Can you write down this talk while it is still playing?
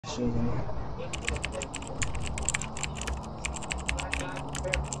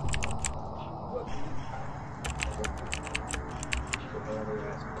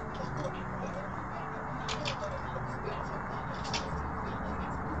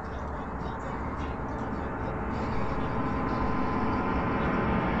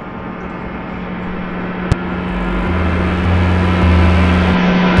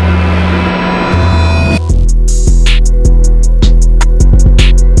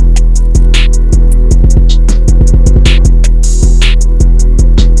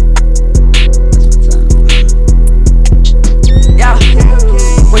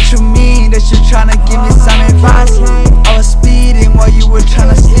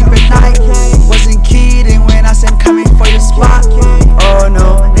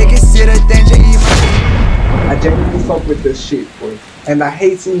With this shit, boy, and I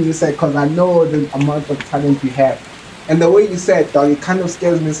hate seeing you say, cause I know the amount of talent you have, and the way you said, dog, it kind of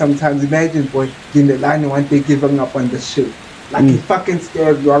scares me sometimes. Imagine, boy, in the line one day giving up on this shit, like it fucking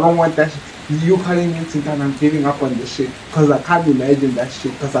scares you. I don't want that shit. You calling me sometimes I'm giving up on this shit, cause I can't imagine that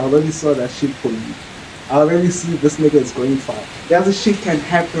shit, cause I already saw that shit for you. I already see this nigga is going far. The other shit can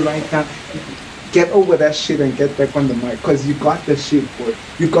happen right now. Get over that shit and get back on the mic, cause you got the shit, boy.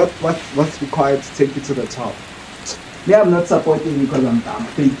 You got what's required to take you to the top. Yeah, I'm not supporting you because I'm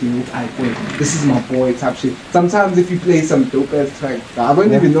faking it. This is my boy type shit. Sometimes if you play some dope ass track, I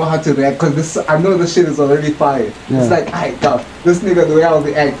don't even know how to react because I know the shit is already fired. Yeah. It's like, alright, dog, this nigga, the way I'll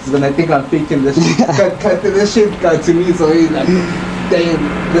react is when I think I'm faking this shit. Cause this shit to me is already like,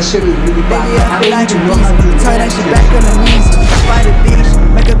 damn, this shit is really bad. I don't even know how to turn that shit back on the knees. By the beach,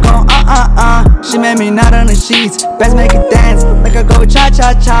 make her go She made me nut on the sheets. Best make it dance, make her go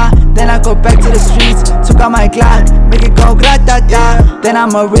cha-cha-cha. Then I go back to the streets, took out my Glock, make it go gra-da-da. Then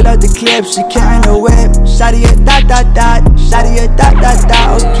I'ma reel out the clip, she carrying the whip. Shawty a da-da-da, shawty a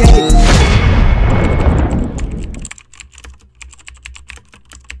da-da-da, okay.